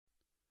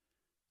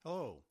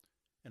Hello,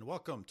 and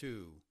welcome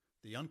to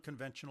The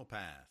Unconventional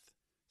Path,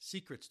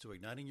 Secrets to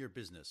Igniting Your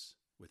Business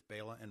with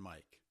Bela and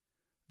Mike.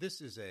 This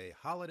is a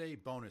holiday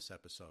bonus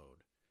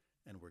episode,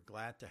 and we're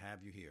glad to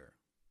have you here.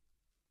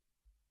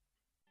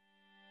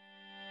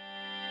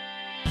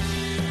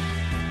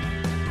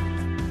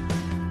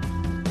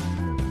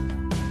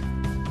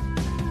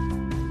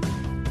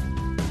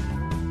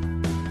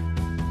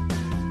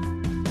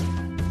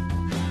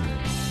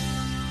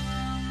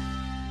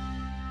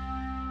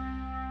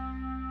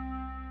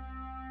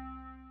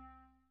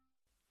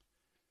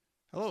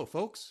 Hello,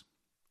 folks.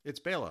 It's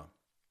Bela.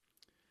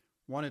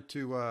 Wanted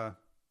to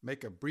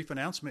make a brief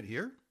announcement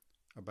here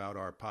about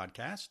our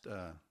podcast,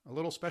 a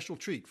little special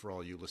treat for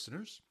all you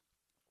listeners.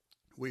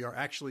 We are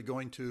actually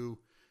going to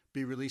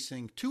be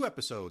releasing 2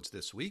 episodes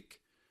this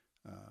week,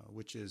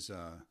 which is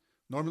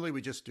normally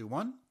we just do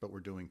 1, but we're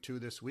doing 2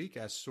 this week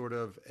as sort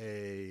of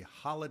a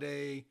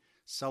holiday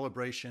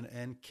celebration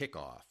and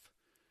kickoff.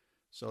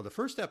 So the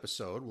first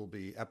episode will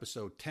be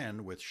episode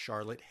 10 with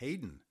Charlotte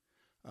Hayden.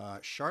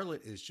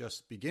 Charlotte is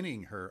just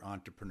beginning her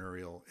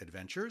entrepreneurial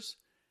adventures,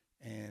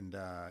 and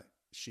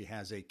she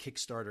has a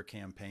Kickstarter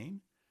campaign,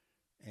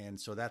 and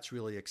so that's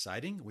really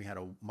exciting.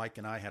 Mike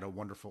and I had a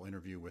wonderful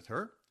interview with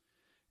her.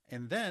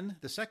 And then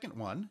the second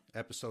one,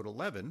 episode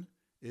 11,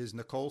 is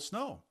Nicole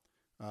Snow.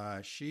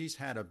 She's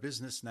had a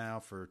business now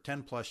for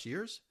 10 plus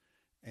years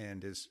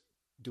and is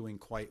doing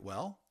quite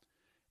well.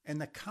 And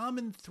the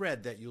common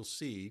thread that you'll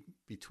see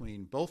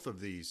between both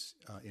of these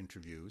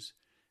interviews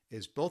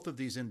is both of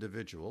these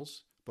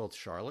individuals, both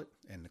Charlotte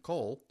and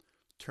Nicole,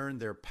 turn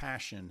their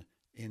passion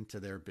into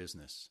their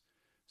business.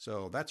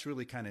 So that's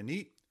really kind of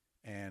neat.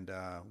 And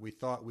we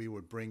thought we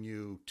would bring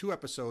you 2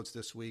 episodes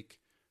this week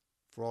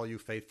for all you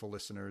faithful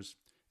listeners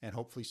and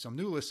hopefully some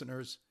new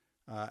listeners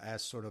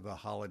as sort of a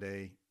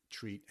holiday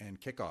treat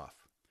and kickoff.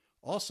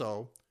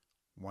 Also,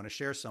 want to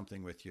share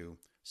something with you.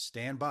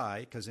 Stand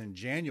by, because in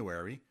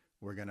January,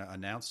 we're going to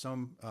announce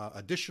some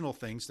additional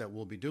things that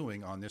we'll be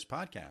doing on this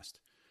podcast.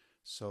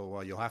 So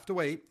you'll have to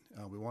wait.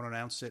 We won't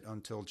announce it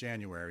until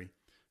January,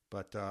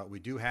 but we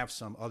do have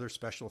some other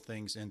special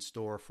things in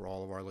store for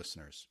all of our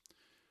listeners.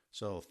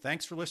 So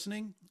thanks for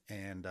listening,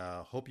 and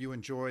hope you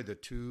enjoy the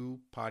 2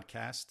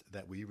 podcasts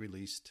that we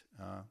released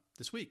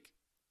this week.